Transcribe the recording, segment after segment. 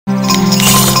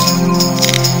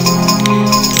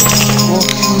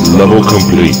Level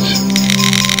complete.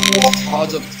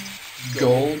 Pot of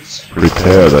gold.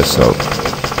 Prepare thyself.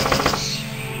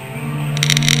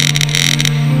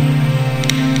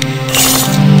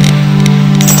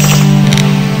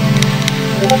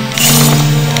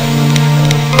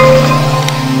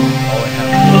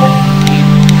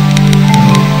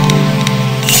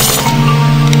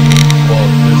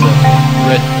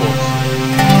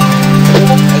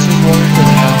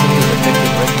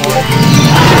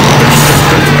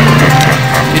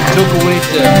 Took away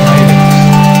the items.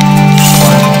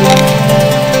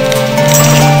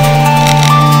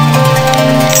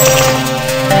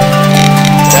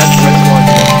 That red one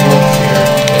is broke here.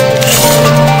 So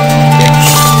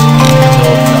the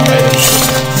items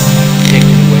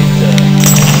taking away the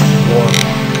warm.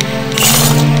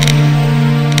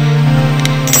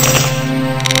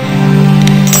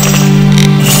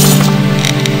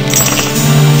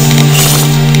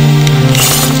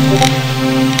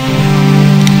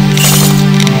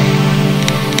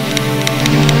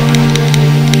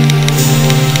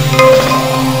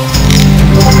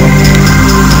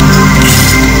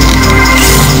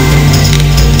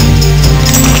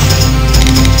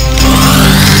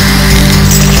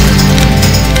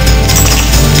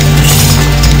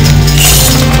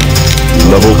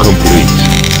 Level complete.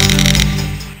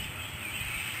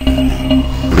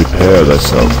 Prepare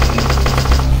thyself.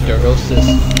 There goes this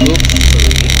Milkshake.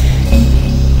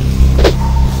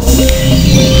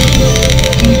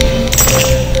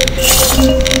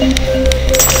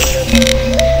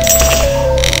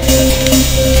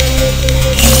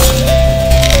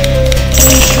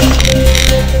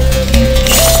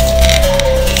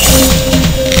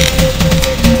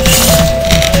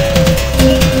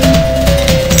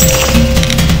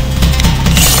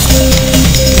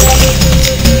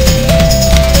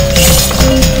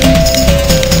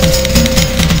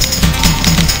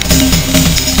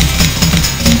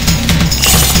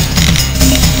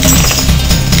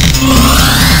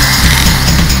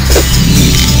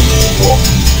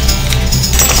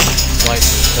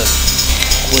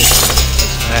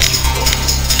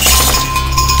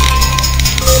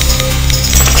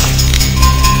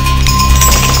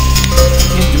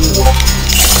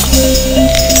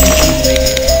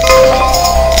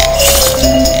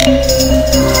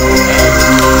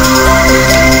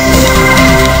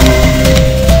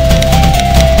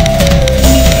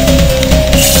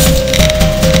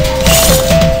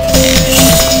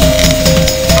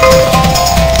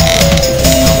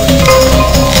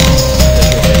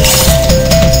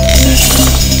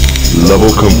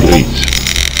 Level complete.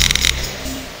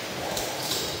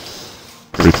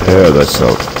 Prepare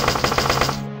thyself.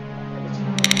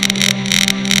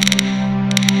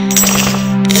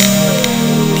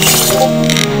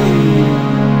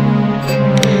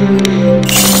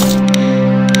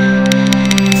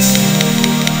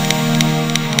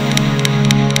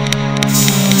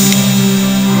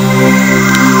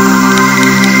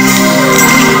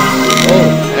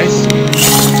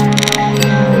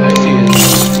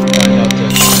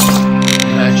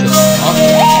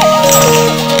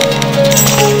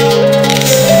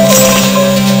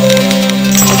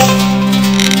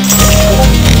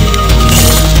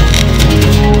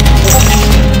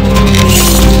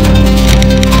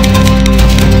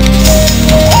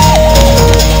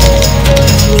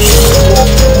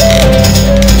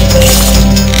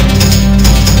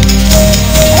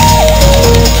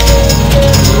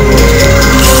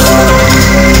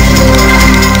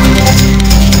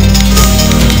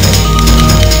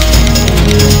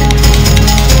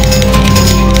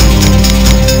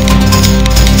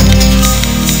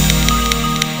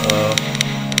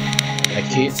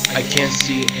 I can't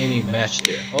see any match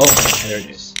there. Oh, there it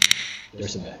is.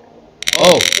 There's a match.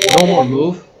 Oh, no more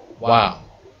move? Wow.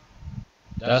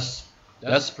 That's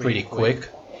pretty quick.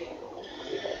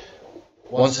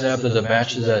 Once after the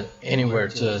match is at anywhere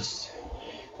to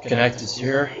connect is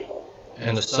here,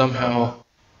 and somehow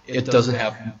it doesn't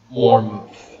have more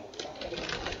move.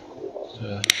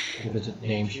 So give it a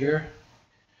name here.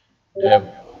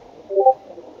 There.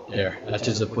 I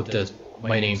just put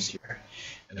my names here.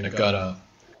 And I got a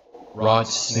Rod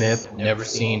Smith, Never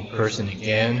Seen Person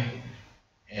Again,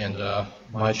 and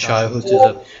My Childhood is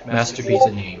a Masterpiece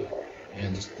name,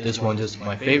 and this one is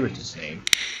my favorite name.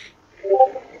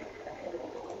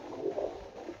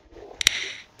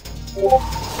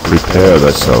 Prepare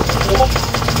thyself.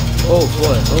 Oh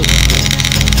boy, oh.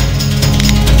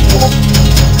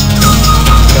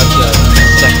 Got the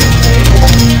second grade.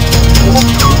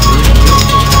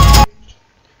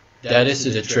 That is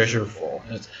the treasure fall.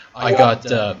 I got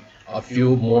a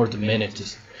few more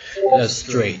minutes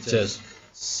straight, just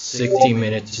 60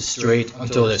 minutes straight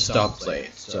until they stop playing.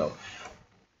 So,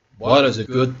 what is a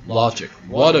good logic?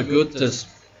 What a good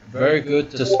very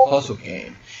good this puzzle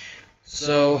game.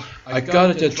 So I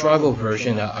got the tribal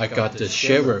version, I got the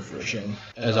shareware version,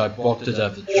 as I bought it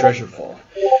at the treasure vault.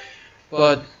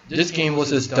 But this game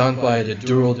was done by the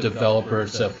dual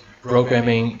developers of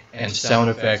programming and sound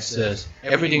effects.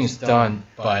 Everything is done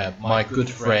by my good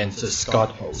friend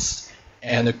Scott Host.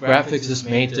 And the graphics is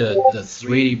made the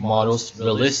 3D models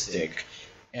realistic.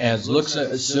 And looks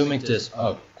assuming this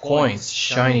coins,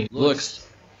 shiny looks,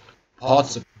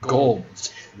 pots of gold,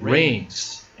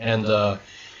 rings, and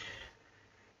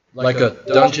like a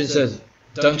Dungeons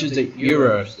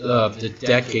era of the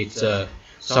decades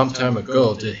some time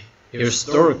ago, the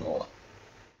historical,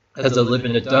 as they live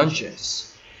in the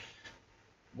dungeons.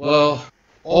 Well,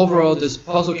 overall, this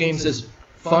puzzle game is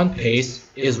fun pace,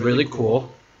 is really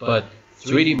cool, but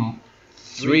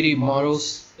 3D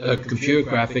models, computer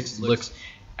graphics looks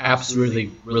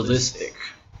absolutely realistic.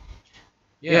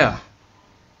 Yeah,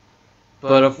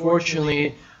 but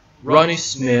unfortunately, Ronnie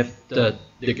Smith, the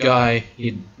guy,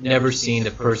 he'd never seen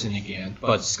the person again,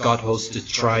 but Scott Host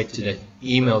tried to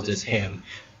email him,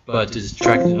 but just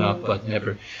tracked him up, but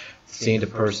never seen the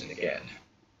person again,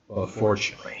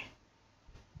 unfortunately.